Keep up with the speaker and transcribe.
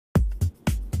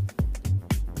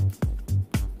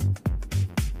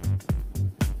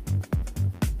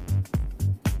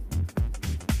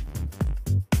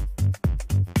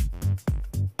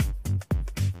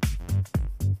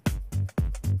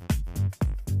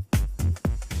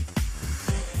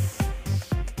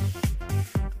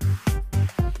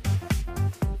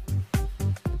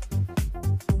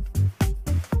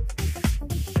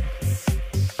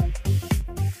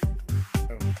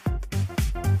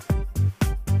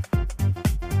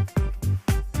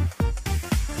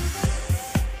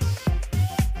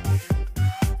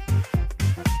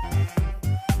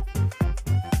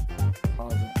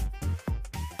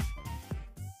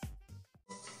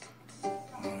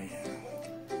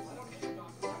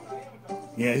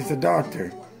Yeah, he's a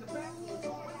doctor.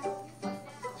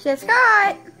 Chef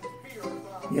Scott!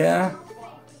 Yeah?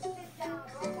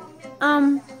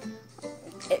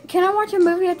 Can I watch a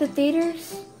movie at the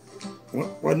theaters?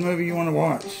 What movie you want to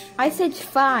watch? Ice Age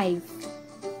 5.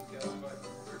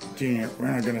 Junior, we're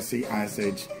not going to see Ice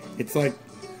Age. It's like,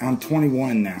 I'm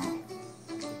 21 now.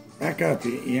 Back up,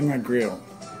 you in my grill.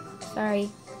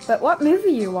 Sorry. But what movie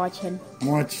are you watching? I'm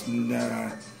watching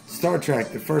Star Trek,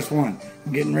 the first one.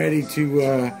 I'm getting ready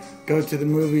to go to the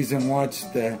movies and watch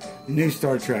the new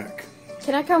Star Trek.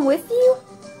 Can I come with you?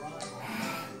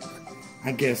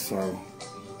 I guess so.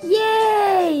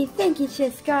 Yay! Thank you,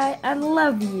 Chef Scott. I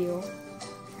love you.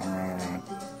 Alright.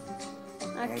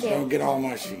 Okay. Don't get all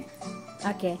mushy.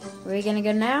 Okay. Are we gonna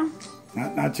go now?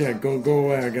 Not yet. Go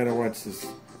away. I gotta watch this.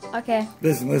 Okay.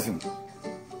 Listen.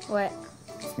 What?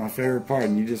 It's my favorite part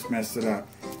and you just messed it up.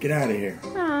 Get out of here.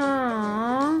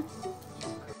 Aww.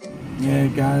 Yeah,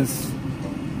 guys.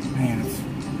 Man, it's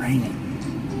raining.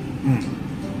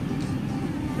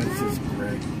 This is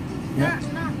great. Yep.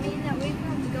 Not mean that we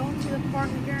have to go into the park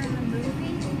during the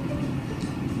movie?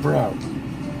 Bro.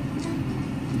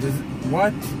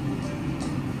 What?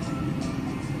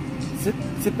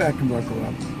 Sit back and buckle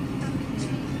up.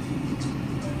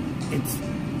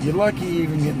 You're lucky you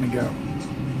even getting to go.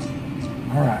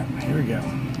 Alright, here we go.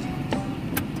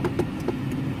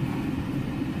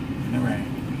 In the rain.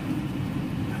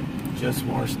 I just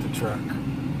washed the truck.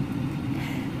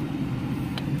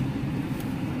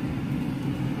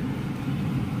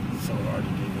 So hard to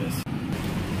do this.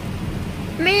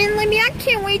 Man, Lemmy, I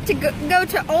can't wait to go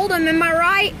to Oldham, am I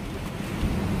right?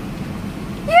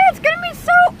 Yeah, it's gonna be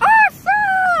so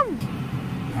awesome!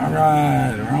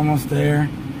 Alright, we're almost there.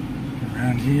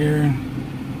 Around here.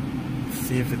 Let's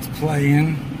see if it's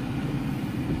playing.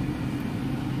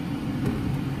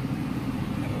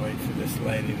 Gotta wait for this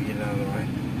lady to get out of the way.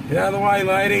 Get out of the way,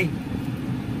 lady!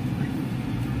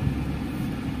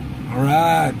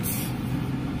 Alright.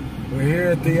 We're here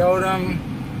at the Oldham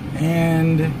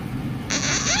and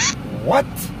what?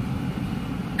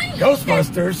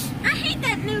 Ghostbusters? I hate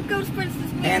that new Ghostbusters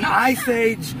movie. And Ice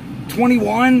Age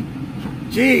 21?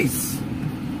 Jeez.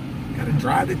 Gotta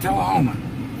drive to Tullahoma.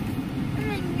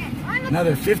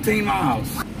 Another 15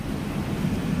 miles.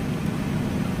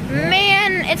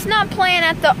 Man, it's not playing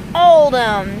at the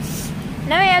Oldhams.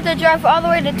 Now we have to drive all the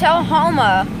way to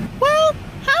Tullahoma. Well,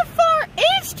 how far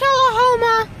is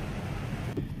Tullahoma?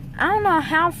 I don't know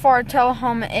how far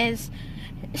Tullahoma is.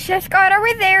 Chef Scott, are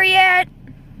we there yet?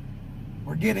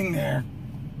 We're getting there.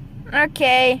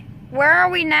 Okay, where are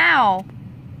we now?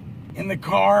 In the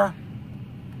car.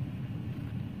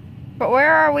 But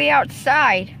where are we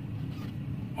outside?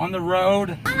 On the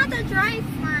road. I'm at the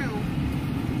drive-thru.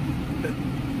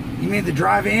 You mean the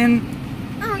drive-in?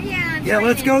 Oh yeah. Yeah,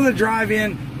 let's go to the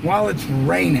drive-in while it's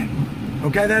raining.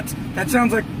 Okay, that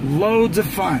sounds like loads of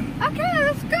fun. Okay,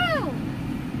 let's go.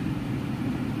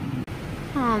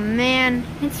 Oh man,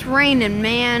 it's raining,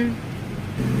 man.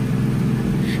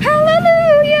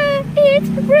 Hallelujah, it's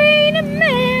raining,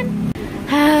 man.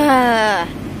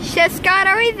 Chef Scott,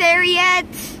 are we there yet?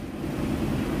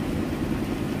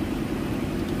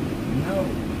 No.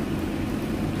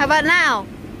 How about now?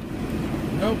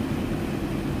 Nope.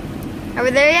 Are we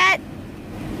there yet?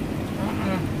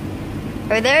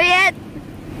 Are we there yet?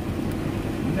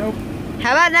 Nope.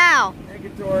 How about now?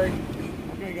 Negatory.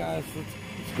 Okay, guys,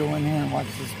 let's go in here and watch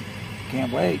this.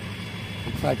 Can't wait.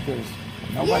 Looks like there's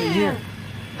nobody here.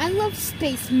 I love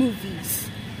space movies.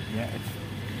 Yeah.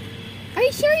 Are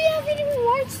you sure you haven't even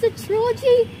watched the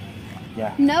trilogy?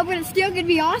 Yeah. No, but it's still gonna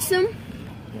be awesome.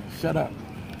 Yeah. Shut up.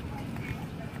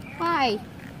 Why?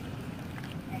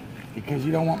 Because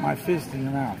you don't want my fist in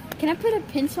your mouth. Can I put a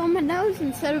pencil on my nose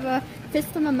instead of a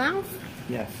fist on my mouth?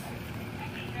 Yes.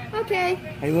 Okay.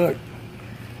 Hey, look.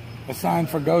 A sign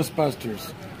for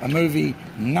Ghostbusters. A movie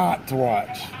not to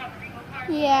watch.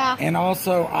 Yeah. And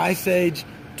also Ice Age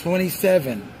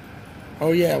 27.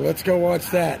 Oh yeah, let's go watch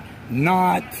that.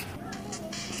 Not. What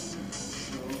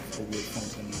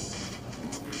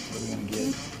are we gonna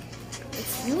get?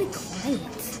 It's really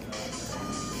quiet.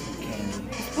 Candy.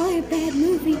 It's probably a bad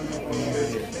movie.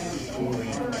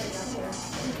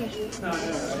 Okay.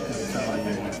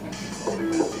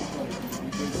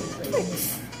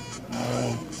 Twix.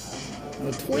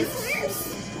 No Twix.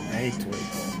 I hate Twix.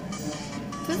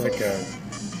 It's like a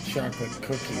chocolate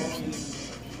cookie or something.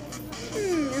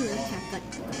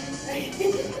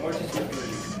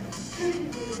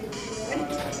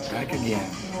 Back again.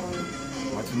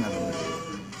 What's another movie?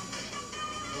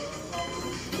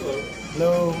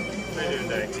 Hello. How are you doing,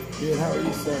 Dave? Good. How are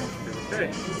you, sir? Okay.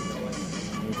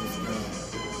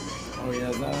 Oh yeah,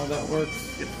 is that how that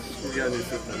works? We got a new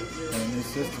system. A new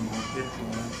system, huh? Yeah.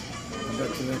 I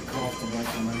bet you that cost a bunch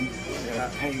of money. You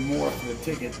gotta pay more for the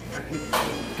ticket.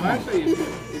 Actually,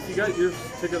 if you got your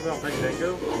ticket on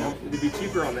Fandango, it'd be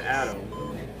cheaper on the add-on.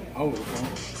 Oh,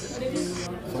 okay.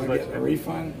 So I get a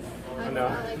refund No,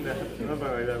 nothing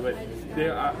like that. But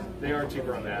they are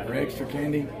cheaper on the for add-on. extra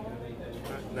candy?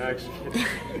 No, actually.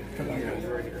 Come on, guys.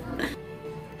 Right here.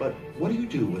 But what do you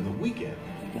do when the weekend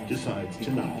decides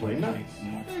to not play nice?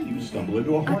 You stumble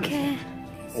into a hornet's Okay.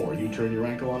 nest, or you turn your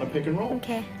ankle on a pick and roll.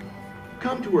 Okay.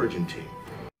 Come to Urgent Team.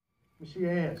 Let me see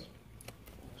your hands.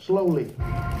 Slowly.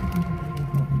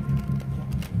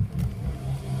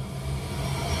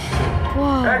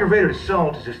 Whoa. Aggravated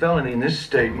assault is a felony in this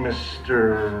state,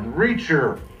 Mr.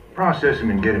 Reacher. Process him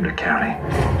and get him to county.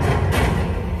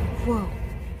 Whoa.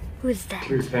 Who's that?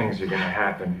 Two things are gonna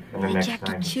happen in the Hey, next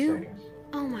Jackie 90 Chu? seconds.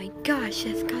 Oh my gosh,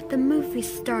 it's got the movie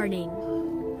starting.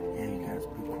 Yeah, you guys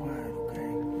be quiet,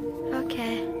 okay?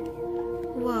 Okay.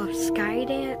 Whoa,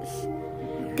 Skydance?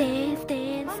 Dance,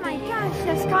 dance, oh my gosh,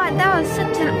 Scott, that was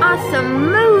such an awesome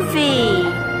movie!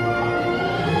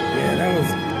 Yeah, that was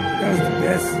the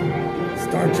best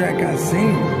Star Trek I've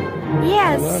seen.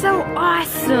 Yeah, it's so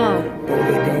awesome! But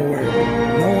they go where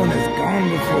no one has gone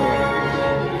before.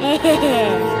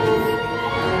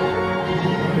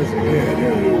 That was good.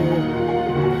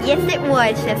 Yes, it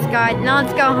was, Scott. Now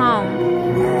let's go home.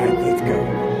 Alright, let's go.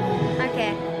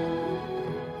 Okay.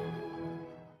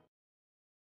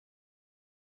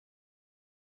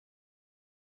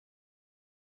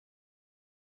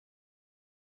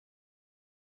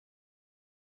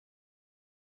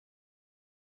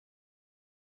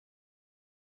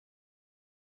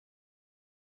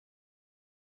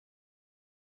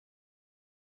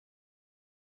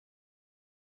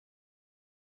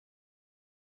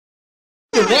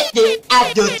 Ready,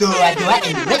 I do and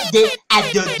ready, I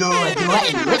do and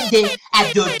ready,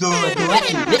 I do and ready, I do and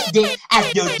ready,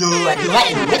 I do and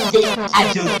ready, I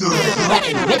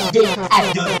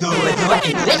do and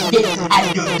ready,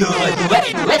 I do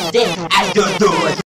and ready, I do